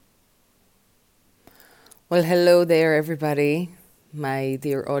Well, hello there, everybody, my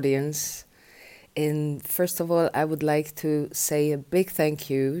dear audience. And first of all, I would like to say a big thank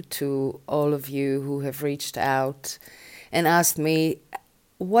you to all of you who have reached out and asked me,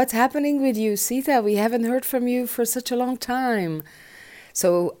 what's happening with you, Sita? We haven't heard from you for such a long time.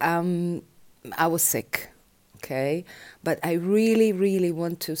 So I was sick, okay? But I really, really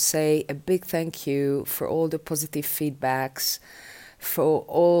want to say a big thank you for all the positive feedbacks, for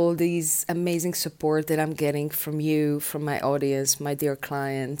all these amazing support that I'm getting from you, from my audience, my dear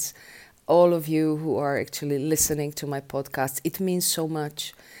clients, all of you who are actually listening to my podcast. It means so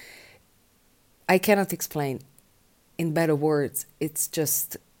much. I cannot explain in better words. It's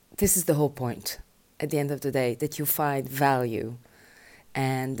just, this is the whole point at the end of the day, that you find value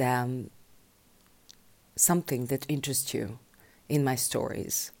and something that interests you in my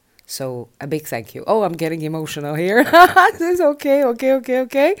stories. So a big thank you. Oh, I'm getting emotional here. This is okay.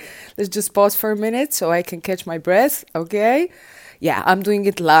 Let's just pause for a minute so I can catch my breath. Okay. Yeah, I'm doing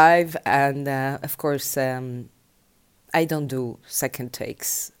it live. And of course, I don't do second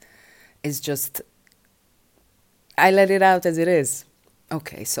takes. It's just, I let it out as it is.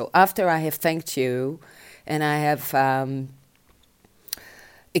 Okay. So after I have thanked you and I have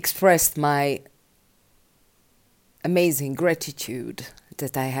expressed my amazing gratitude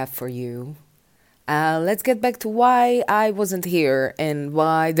that I have for you. Let's get back to why I wasn't here and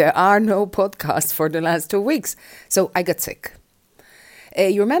why there are no podcasts for the last 2 weeks. So I got sick.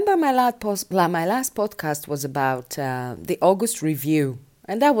 You remember my last podcast was about the August review,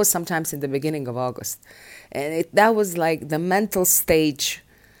 and that was sometimes in the beginning of August. And that was like the mental stage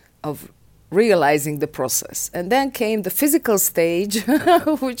of realizing the process. And then came the physical stage,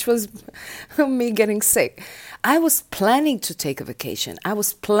 which was me getting sick. I was planning to take a vacation. I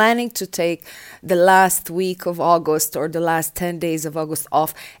was planning to take the last week of August or the last 10 days of August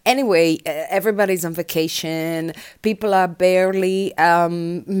off. Anyway, everybody's on vacation. People are barely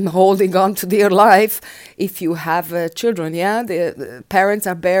holding on to their life. If you have children, yeah, the parents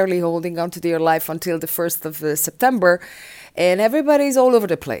are barely holding on to their life until the 1st of September. And everybody's all over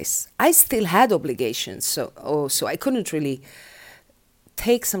the place. I still had obligations, so I couldn't really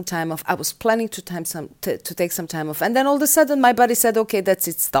take some time off. I was planning to take some time off, and then all of a sudden my body said, "Okay, that's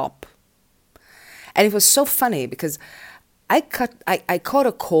it, stop." And it was so funny because I caught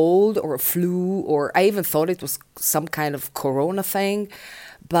a cold or a flu, or I even thought it was some kind of corona thing,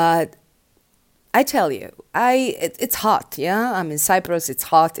 but I tell you, it's hot. Yeah, I'm in Cyprus. It's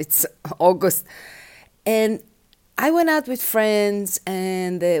hot. It's August, and I went out with friends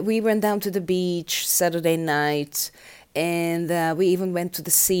and we went down to the beach Saturday night, and we even went to the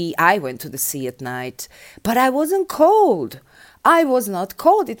sea. I went to the sea at night, but I wasn't cold. I was not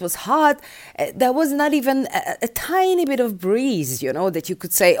cold. It was hot. There was not even a tiny bit of breeze, that you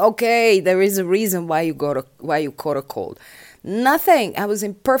could say, okay, there is a reason why you caught a cold. Nothing. I was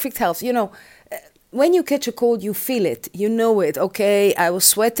in perfect health. When you catch a cold, you feel it, you know it. Okay, I was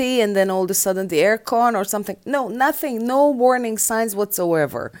sweaty and then all of a sudden the aircon or something. No, nothing, no warning signs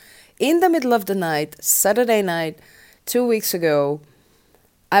whatsoever. In the middle of the night, Saturday night, 2 weeks ago,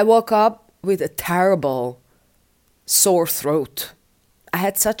 I woke up with a terrible sore throat. I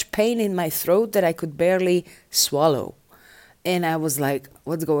had such pain in my throat that I could barely swallow. And I was like,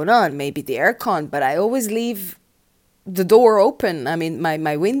 what's going on? Maybe the aircon, but I always leave the door open. I mean,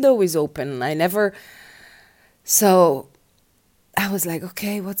 my window is open. So I was like,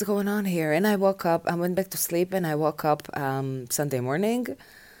 okay, what's going on here? And I woke up, I went back to sleep, and I woke up Sunday morning,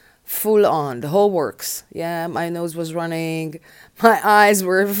 full on, the whole works. Yeah, my nose was running, my eyes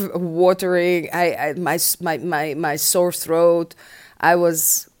were watering, my sore throat. I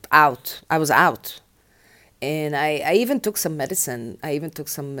was out. And I even took some medicine. I even took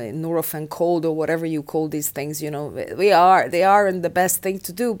some Nurofen cold or whatever you call these things. They aren't the best thing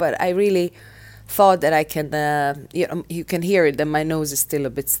to do, but I really thought that I can, you can hear it, that my nose is still a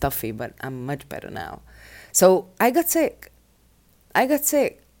bit stuffy, but I'm much better now. So I got sick.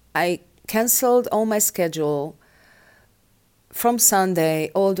 I canceled all my schedule from Sunday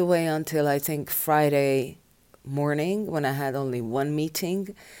all the way until I think Friday morning, when I had only one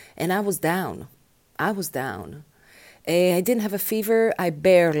meeting, and I was down. I didn't have a fever. I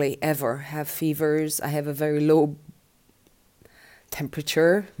barely ever have fevers. I have a very low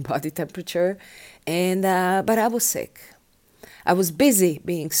body temperature, and but I was sick. I was busy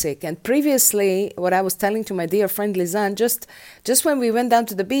being sick. And previously, what I was telling to my dear friend Lizanne, just when we went down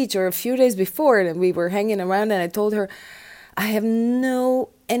to the beach, or a few days before, and we were hanging around, and I told her, I have no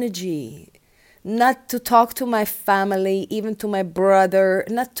energy. not to talk to my family, even to my brother,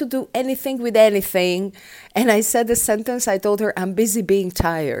 not to do anything with anything. And I said the sentence, I told her, I'm busy being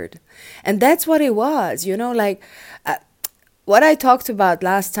tired. And that's what it was, like what I talked about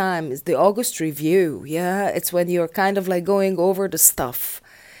last time is the August review. Yeah, it's when you're kind of like going over the stuff.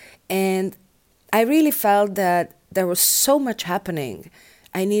 And I really felt that there was so much happening.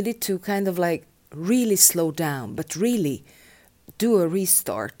 I needed to kind of like really slow down, but really do a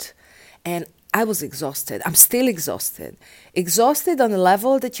restart. And I was exhausted. I'm still exhausted. Exhausted on a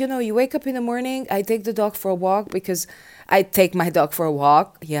level that, you wake up in the morning, I take the dog for a walk because I take my dog for a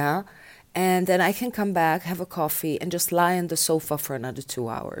walk, yeah. And then I can come back, have a coffee, and just lie on the sofa for another 2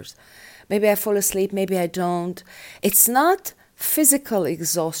 hours. Maybe I fall asleep, maybe I don't. It's not physical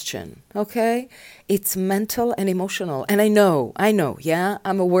exhaustion, okay? It's mental and emotional. And I know, yeah?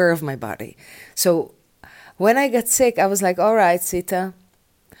 I'm aware of my body. So when I got sick, I was like, all right, Sita,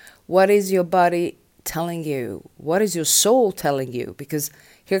 what is your body telling you? What is your soul telling you? Because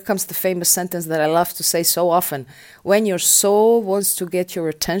here comes the famous sentence that I love to say so often. When your soul wants to get your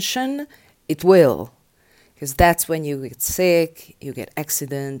attention, it will. Because that's when you get sick, you get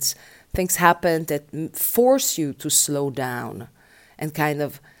accidents, things happen that force you to slow down and kind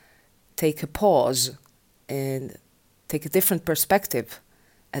of take a pause and take a different perspective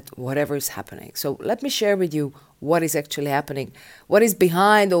at whatever is happening. So let me share with you what is actually happening, what is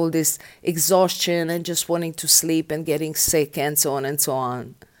behind all this exhaustion and just wanting to sleep and getting sick and so on and so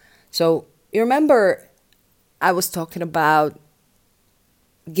on. So you remember I was talking about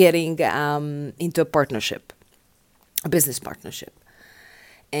getting into a partnership, a business partnership.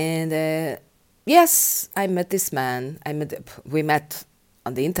 And yes, I met this man. We met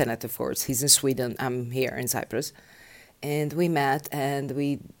on the internet, of course. He's in Sweden. I'm here in Cyprus. And we met, and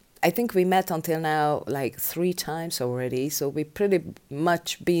I think we met until now like 3 times already. So we pretty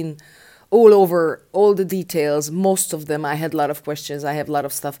much been all over all the details. Most of them, I had a lot of questions. I have a lot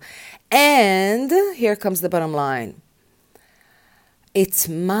of stuff. And here comes the bottom line. It's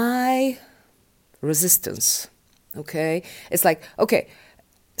my resistance, okay? It's like, okay,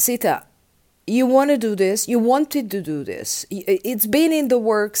 Sita, you want to do this, you wanted to do this. It's been in the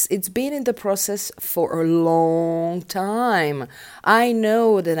works, it's been in the process for a long time. I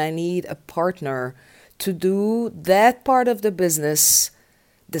know that I need a partner to do that part of the business,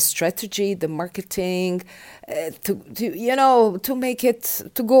 the strategy, the marketing, to make it,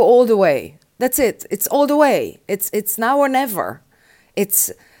 to go all the way. That's it. It's all the way. It's now or never.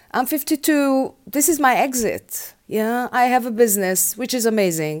 I'm 52. This is my exit. Yeah, I have a business, which is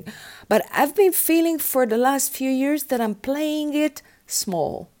amazing. But I've been feeling for the last few years that I'm playing it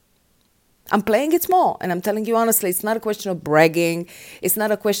small. I'm playing it small. And I'm telling you honestly, it's not a question of bragging. It's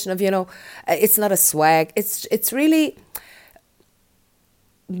not a question of, it's not a swag. It's really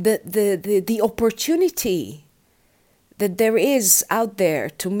the opportunity that there is out there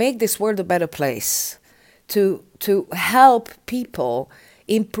to make this world a better place, to help people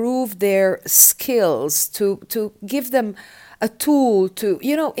improve their skills, to give them a tool to,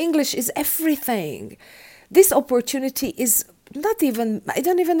 English is everything. This opportunity is not even, I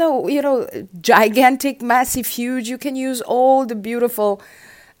don't even know, gigantic, massive, huge. You can use all the beautiful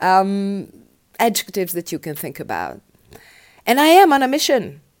adjectives that you can think about. And I am on a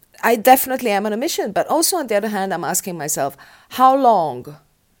mission. I definitely am on a mission. But also, on the other hand, I'm asking myself, how long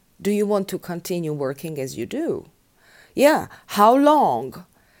do you want to continue working as you do? Yeah, how long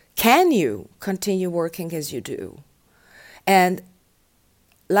can you continue working as you do? And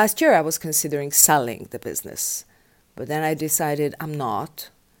last year I was considering selling the business, but then I decided I'm not.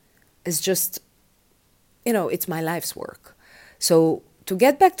 It's just, it's my life's work. So to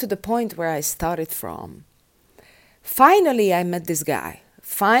get back to the point where I started from, finally I met this guy.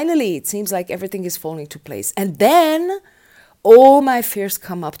 Finally, it seems like everything is falling into place. And then all my fears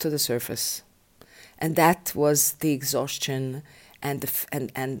come up to the surface. And that was the exhaustion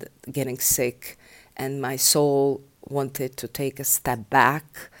and getting sick. And my soul wanted to take a step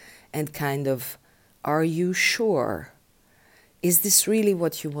back and kind of, are you sure? Is this really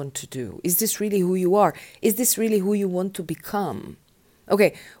what you want to do? Is this really who you are? Is this really who you want to become?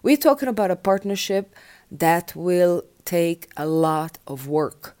 Okay, we're talking about a partnership that will take a lot of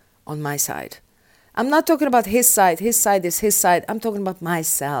work on my side. I'm not talking about his side. His side is his side. I'm talking about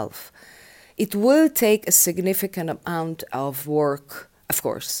myself. It will take a significant amount of work, of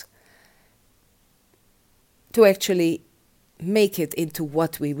course, to actually make it into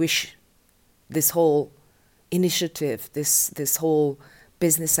what we wish this whole initiative, this whole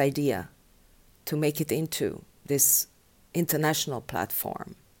business idea, to make it into this international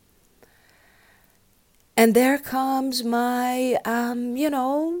platform. And there comes my,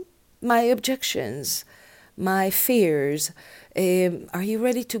 my objections, my fears. Are you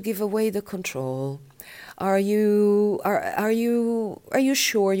ready to give away the control? Are you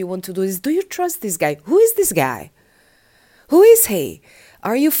sure you want to do this? Do you trust this guy? Who is this guy? Who is he?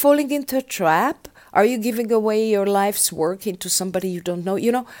 Are you falling into a trap? Are you giving away your life's work into somebody you don't know?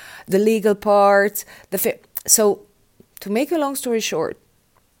 You know, the legal part, so to make a long story short,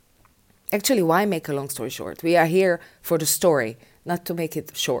 actually, why make a long story short? We are here for the story, not to make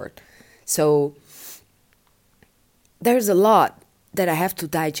it short. So there's a lot that I have to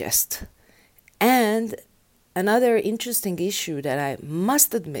digest. And another interesting issue that I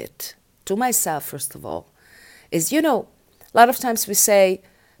must admit to myself, first of all, is, a lot of times we say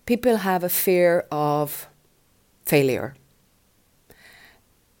people have a fear of failure.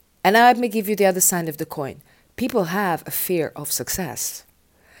 And now let me give you the other side of the coin. People have a fear of success.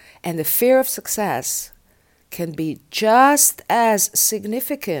 And the fear of success can be just as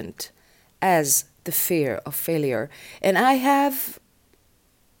significant as the fear of failure. And I have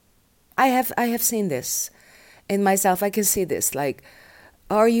seen this in myself. I can see this. Like,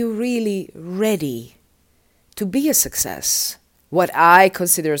 are you really ready to be a success? What I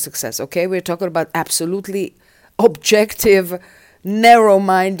consider a success, okay? We're talking about absolutely objective,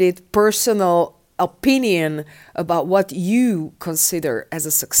 narrow-minded, personal opinion about what you consider as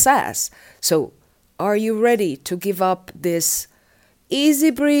a success. So, are you ready to give up this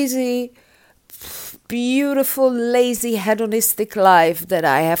easy breezy, beautiful, lazy, hedonistic life that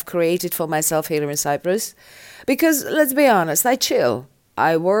I have created for myself here in Cyprus? Because let's be honest, I chill.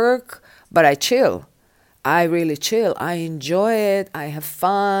 I work, but I chill. I really chill. I enjoy it. I have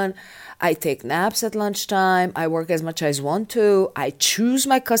fun. I take naps at lunchtime. I work as much as I want to. I choose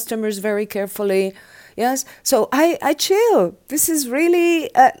my customers very carefully. Yes. So I chill. This is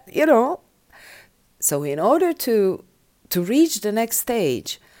really, So in order to reach the next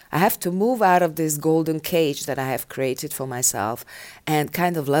stage, I have to move out of this golden cage that I have created for myself and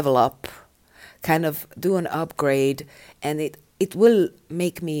kind of level up, kind of do an upgrade, and it will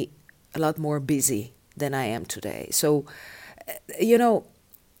make me a lot more busy than I am today. So,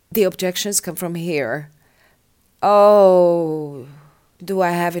 the objections come from here. Oh, do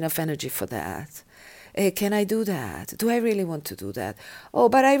I have enough energy for that? Can I do that? Do I really want to do that? Oh,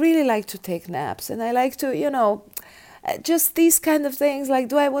 but I really like to take naps, and I like to, just these kind of things. Like,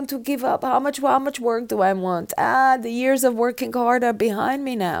 do I want to give up? How much work do I want? The years of working hard are behind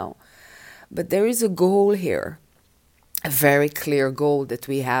me now. But there is a goal here, a very clear goal that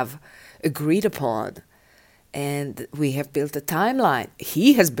we have agreed upon. And we have built a timeline.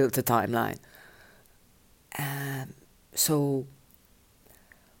 He has built a timeline. So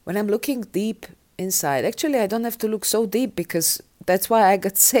when I'm looking deep inside, actually I don't have to look so deep, because that's why I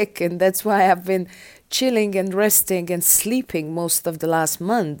got sick, and that's why I've been chilling and resting and sleeping most of the last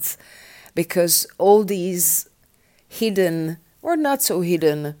month, because all these hidden or not so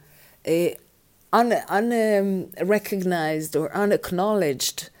hidden, unrecognized or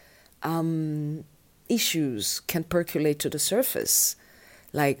unacknowledged issues can percolate to the surface.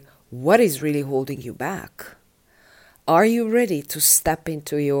 Like, what is really holding you back? Are you ready to step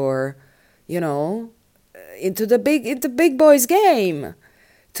into your, into the big boys game,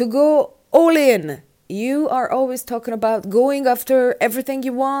 to go all in? You are always talking about going after everything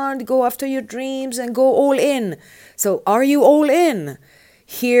you want, go after your dreams and go all in. So are you all in?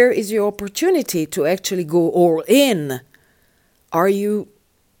 Here is your opportunity to actually go all in. Are you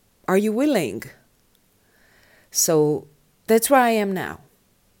willing? So that's where I am now.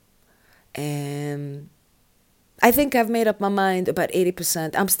 And I think I've made up my mind about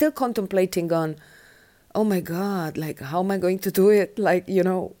 80%. I'm still contemplating on, oh my God, like, how am I going to do it? Like,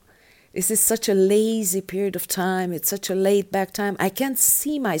 this is such a lazy period of time. It's such a laid back time. I can't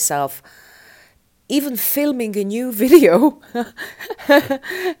see myself even filming a new video.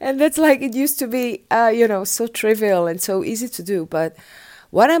 And that's like, it used to be, so trivial and so easy to do. But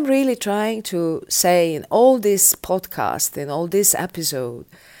what I'm really trying to say in all this podcast, in all this episode,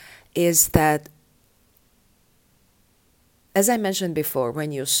 is that, as I mentioned before,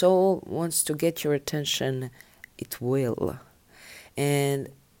 when your soul wants to get your attention, it will. And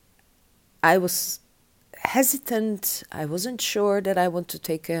I was hesitant. I wasn't sure that I want to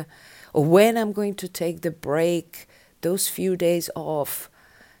take or when I'm going to take the break, those few days off,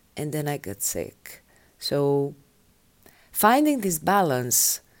 and then I got sick. So finding this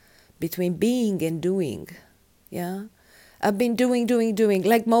balance between being and doing, yeah. I've been doing,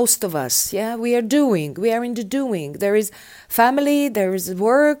 like most of us, yeah. We are in the doing. There is family, there is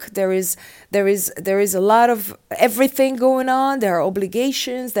work, there is a lot of everything going on. There are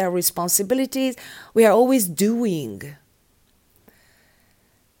obligations, there are responsibilities. We are always doing.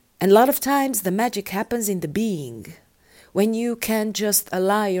 And a lot of times the magic happens in the being, when you can just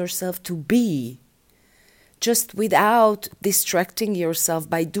allow yourself to be, just without distracting yourself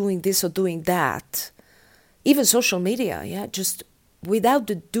by doing this or doing that. Even social media, yeah, just without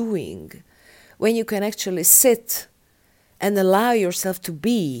the doing, when you can actually sit and allow yourself to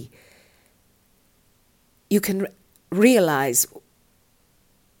be, you can realize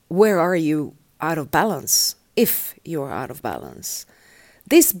where are you out of balance, if you're out of balance.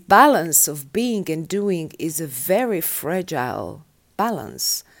 This balance of being and doing is a very fragile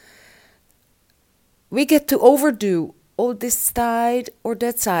balance. We get to overdo all this side or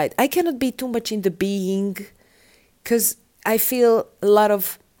that side. I cannot be too much in the being because I feel a lot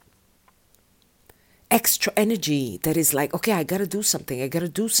of extra energy that is like, okay, I gotta do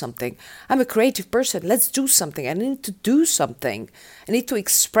something. I'm a creative person. Let's do something. I need to do something. I need to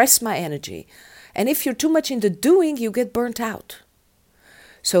express my energy. And if you're too much in the doing, you get burnt out.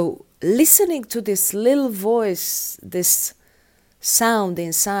 So listening to this little voice, this sound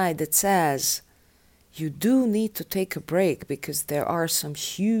inside that says, you do need to take a break because there are some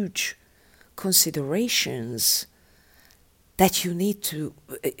huge considerations that you need to,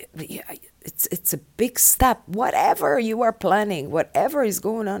 it's a big step. Whatever you are planning, whatever is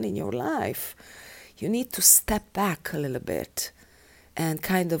going on in your life, you need to step back a little bit and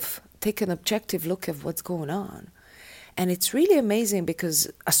kind of take an objective look at what's going on. And it's really amazing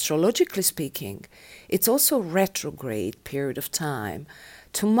because astrologically speaking, it's also retrograde period of time.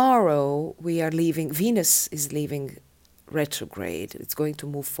 Tomorrow Venus is leaving retrograde. It's going to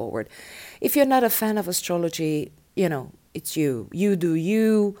move forward. If you're not a fan of astrology, it's you. You do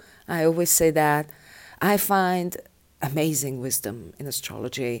you. I always say that. I find amazing wisdom in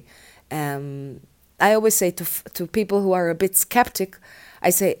astrology. I always say to people who are a bit skeptic, I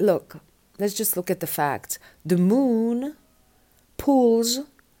say, look, let's just look at the facts. The moon pulls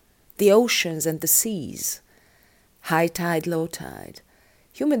the oceans and the seas, high tide, low tide.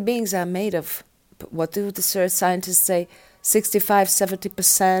 Human beings are made of, what do the scientists say,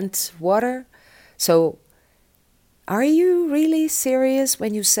 65-70% water? So are you really serious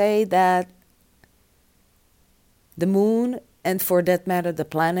when you say that the moon, and for that matter the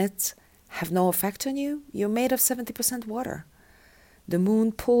planets, have no effect on you? You're made of 70% water. The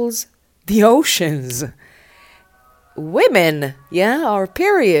moon pulls the oceans. Women, our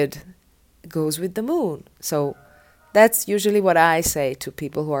period goes with the moon. So that's usually what I say to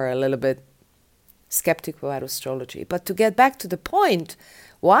people who are a little bit skeptical about astrology. But to get back to the point,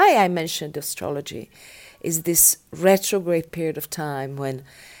 why I mentioned astrology is this retrograde period of time when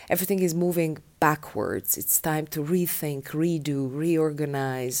everything is moving backwards. It's time to rethink, redo,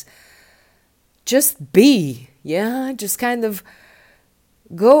 reorganize. Just be, just kind of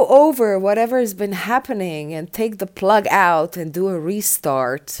go over whatever has been happening and take the plug out and do a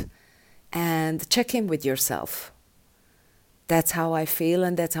restart and check in with yourself. That's how I feel,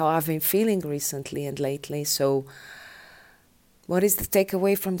 and that's how I've been feeling recently and lately. So what is the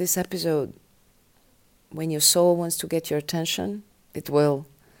takeaway from this episode? When your soul wants to get your attention, it will.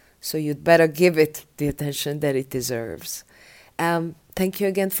 So you'd better give it the attention that it deserves. Thank you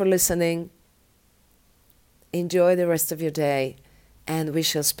again for listening. Enjoy the rest of your day, and we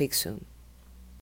shall speak soon.